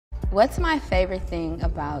What's my favorite thing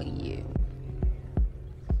about you?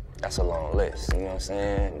 That's a long list, you know what I'm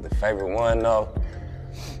saying? The favorite one, though,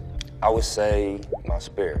 I would say my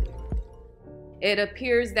spirit. It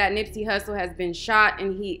appears that Nipsey Hussle has been shot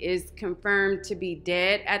and he is confirmed to be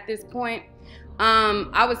dead at this point.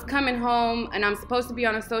 I was coming home and I'm supposed to be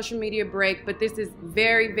on a social media break, but this is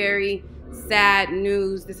very, very sad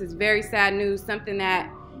news. This is very sad news, something that,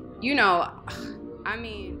 you know, I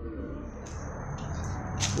mean.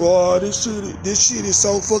 Boy, this shit is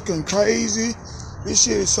so fucking crazy. This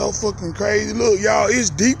shit is so fucking crazy. Look, y'all,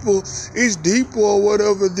 it's deeper or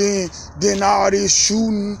whatever than all this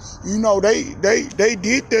shooting. You know, they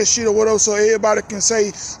did that shit or whatever, so everybody can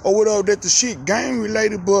say or whatever that the shit gang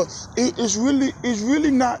related, but it's really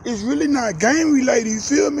not gang related. You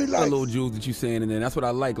feel me? Like little jewels that you saying, and then that's what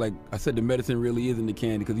I like. Like I said, the medicine really is in the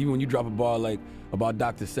candy, because even when you drop a bar like about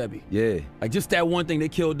Dr. Sebi, yeah, like just that one thing they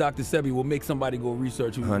killed Dr. Sebi will make somebody go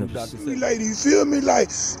research who Dr. Sebi. Lady, you feel me?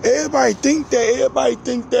 Like everybody think that.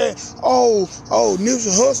 Oh,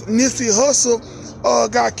 Nipsey Hussle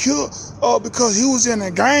got killed because he was in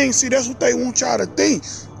a gang. See, that's what they want y'all to think.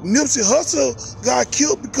 Nipsey Hussle got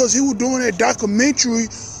killed because he was doing that documentary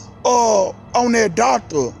on that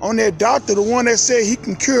doctor, the one that said he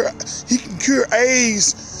can cure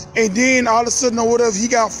AIDS, and then all of a sudden or whatever he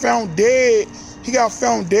got found dead. He got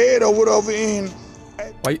found dead or whatever. And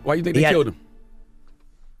why you think they killed him?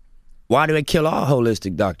 Why do they kill all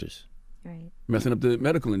holistic doctors? Messing up the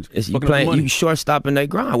medical industry. You short-stopping their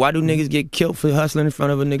grind. Why do niggas get killed for hustling in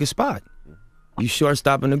front of a nigga spot? You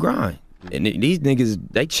short-stopping the grind. And these niggas,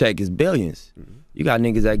 they check is billions. You got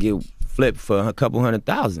niggas that get flipped for a couple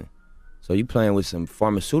 $100,000. So you playing with some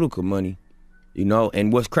pharmaceutical money, you know?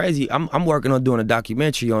 And what's crazy, I'm working on doing a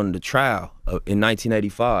documentary on the trial in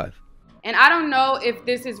 1985. And I don't know if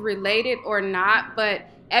this is related or not, but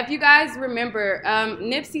if you guys remember,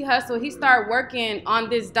 Nipsey Hussle, he started working on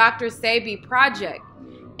this Dr. Sebi project.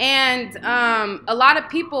 And a lot of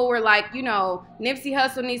people were like, you know, Nipsey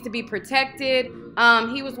Hussle needs to be protected.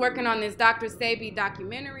 He was working on this Dr. Sebi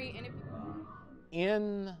documentary. And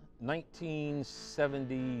in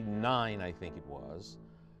 1979, I think it was,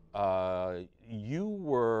 you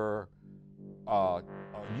were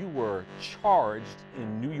charged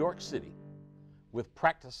in New York City with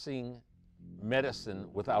practicing medicine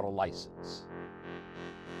without a license.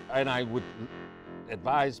 And I would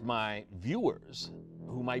advise my viewers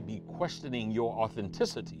who might be questioning your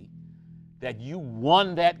authenticity that you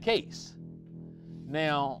won that case.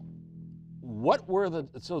 Now,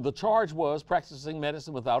 so the charge was practicing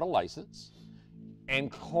medicine without a license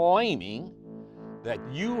and claiming that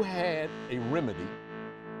you had a remedy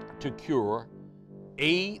to cure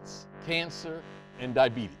AIDS, cancer, and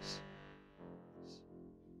diabetes.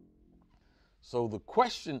 So the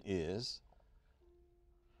question is,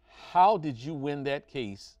 how did you win that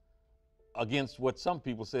case against what some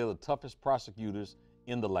people say are the toughest prosecutors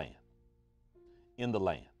in the land?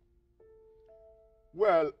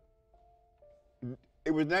 Well,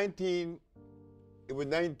 it was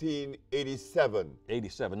 1987.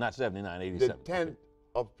 87, not 79, 87. The 10th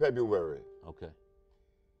of February. Okay.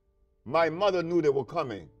 My mother knew they were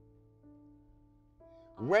coming.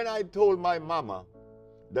 When I told my mama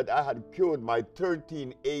that I had cured my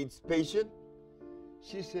 13 AIDS patient,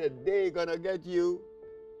 she said, "They gonna get you.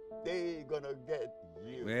 They gonna get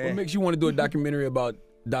you." What makes you want to do a documentary about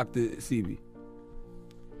Dr. Sebi?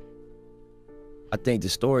 I think the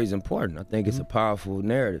story is important. I think it's a powerful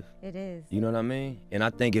narrative. It is. You know what I mean? And I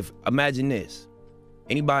think imagine this,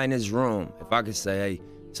 anybody in this room, if I could say, hey,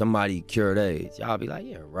 somebody cured AIDS, y'all be like,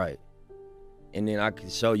 yeah, right. And then I could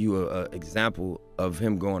show you an example of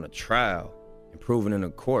him going to trial and proving in a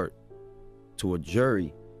court to a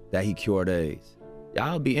jury that he cured AIDS.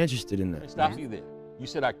 Y'all be interested in that. Stop you there. You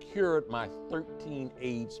said I cured my 13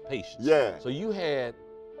 AIDS patients. Yeah. So you had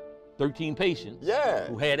 13 patients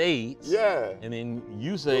who had AIDS. Yeah. And then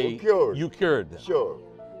you say you cured them. Sure.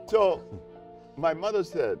 So my mother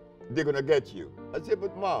said, "They're gonna get you." I said,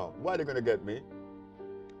 "But Mom, why are they gonna get me?"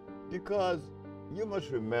 Because you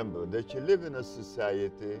must remember that you live in a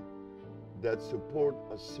society that support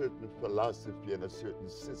a certain philosophy and a certain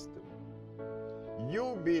system.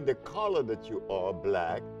 You being the color that you are,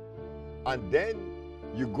 black, and then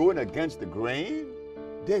you going against the grain,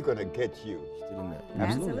 they're gonna get you.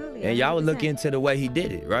 Absolutely. And y'all would look into the way he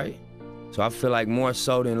did it, right? So I feel like more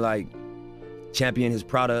so than like championing his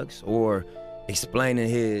products or explaining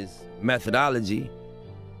his methodology,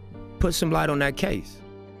 put some light on that case.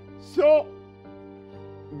 So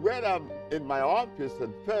when I'm in my office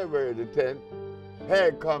on February the 10th,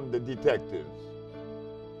 here come the detectives.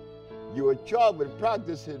 You were charged with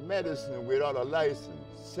practicing medicine without a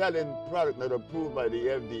license. selling products not approved by the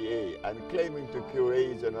FDA and claiming to cure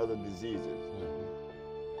AIDS and other diseases?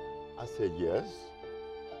 I said, yes.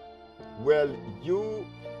 Well, you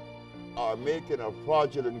are making a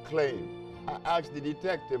fraudulent claim. I asked the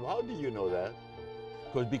detective, how do you know that?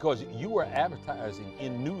 Because you were advertising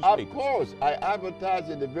in newspapers. Of course. I advertised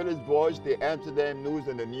in the Village Voice, the Amsterdam News,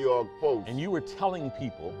 and the New York Post. And you were telling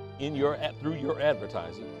people through your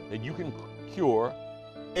advertising that you can cure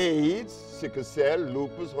AIDS, sickle cell,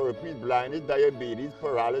 lupus, herpes, blindness, diabetes,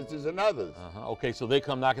 paralysis, and others. Okay, so they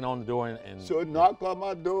come knocking on the door and... So knocked on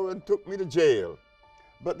my door and took me to jail.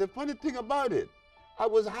 But the funny thing about it, I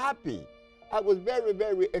was happy. I was very,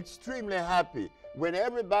 very, extremely happy. When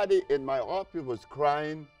everybody in my office was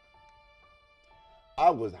crying, I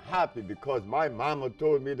was happy because my mama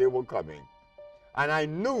told me they were coming. And I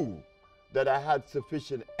knew that I had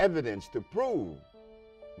sufficient evidence to prove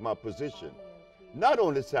my position. Not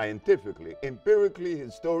only scientifically, empirically,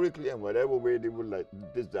 historically, and whatever way they would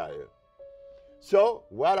desire. So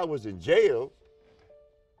while I was in jail,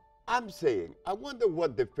 I'm saying, I wonder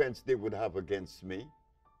what defense they would have against me.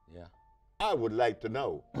 Yeah. I would like to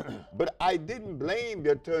know. But I didn't blame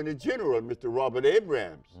the Attorney General, Mr. Robert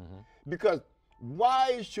Abrams, because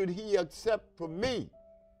why should he accept from me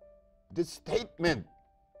the statement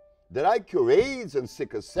that I cure AIDS and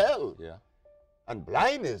sickle cell and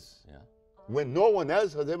blindness when no one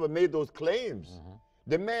else has ever made those claims?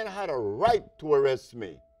 The man had a right to arrest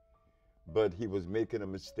me, but he was making a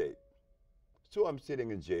mistake. So I'm sitting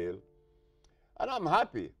in jail, and I'm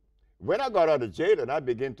happy. When I got out of jail and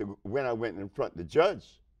when I went in front of the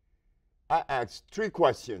judge, I asked 3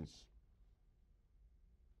 questions.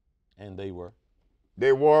 And they were?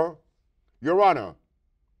 They were, Your Honor.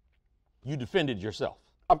 You defended yourself?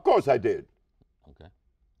 Of course I did. Okay.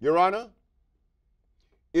 Your Honor,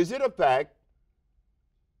 is it a fact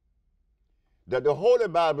that the Holy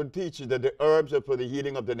Bible teaches that the herbs are for the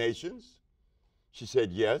healing of the nations? She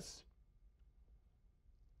said, yes.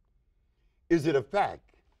 Is it a fact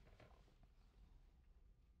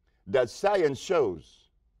that science shows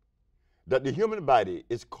that the human body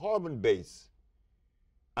is carbon-based,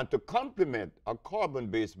 and to complement a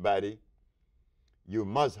carbon-based body, you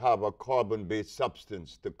must have a carbon-based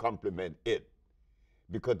substance to complement it,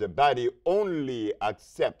 because the body only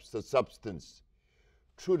accepts a substance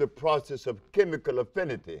through the process of chemical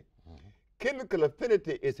affinity. Chemical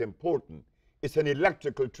affinity is important. It's an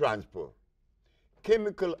electrical transfer.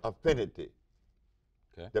 Chemical affinity.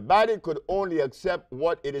 Okay. The body could only accept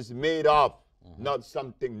what it is made of, not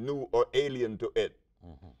something new or alien to it.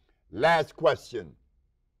 Last question.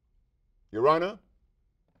 Your Honor,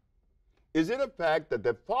 is it a fact that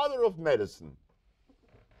the father of medicine,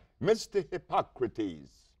 Mr.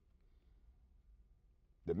 Hippocrates,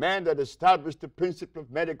 the man that established the principle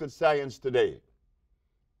of medical science today,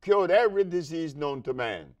 cured every disease known to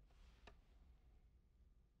man?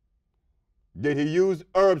 Did he use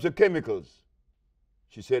herbs or chemicals?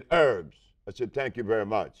 She said, herbs. I said, thank you very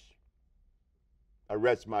much. I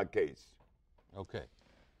rest my case. Okay,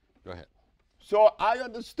 go ahead. So I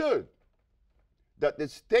understood that the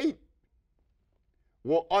state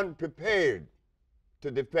were unprepared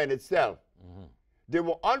to defend itself. They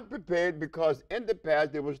were unprepared because in the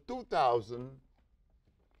past there was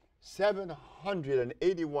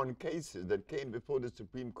 2,781 cases that came before the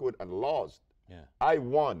Supreme Court and lost. I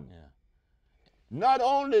won. Not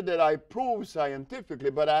only did I prove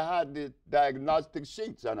scientifically, but I had the diagnostic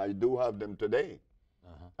sheets, and I do have them today.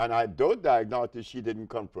 And those diagnostic sheets didn't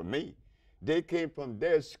come from me. They came from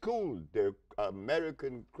their school, their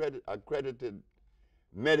American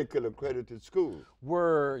medical accredited school.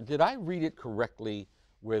 Did I read it correctly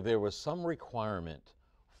where there was some requirement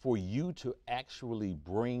for you to actually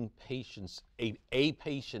bring patients, a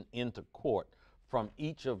patient into court from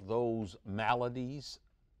each of those maladies,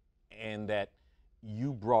 and that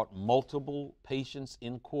you brought multiple patients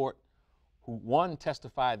in court who, one,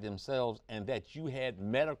 testified themselves, and that you had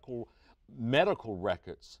medical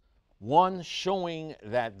records, one showing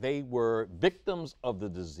that they were victims of the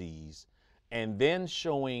disease, and then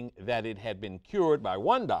showing that it had been cured by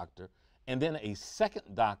one doctor, and then a second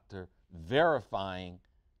doctor verifying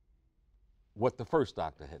what the first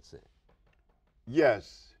doctor had said?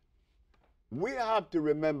 Yes. We have to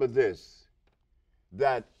remember this,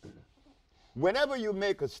 that whenever you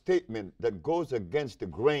make a statement that goes against the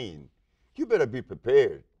grain, you better be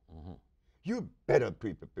prepared. You better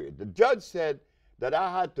be prepared. The judge said that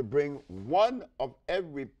I had to bring one of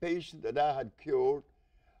every patient that I had cured,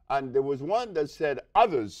 and there was one that said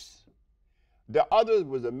others. The others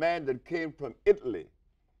was a man that came from Italy.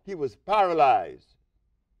 He was paralyzed.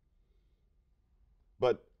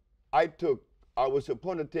 But I took I was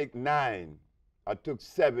supposed to take 9. I took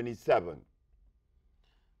 77.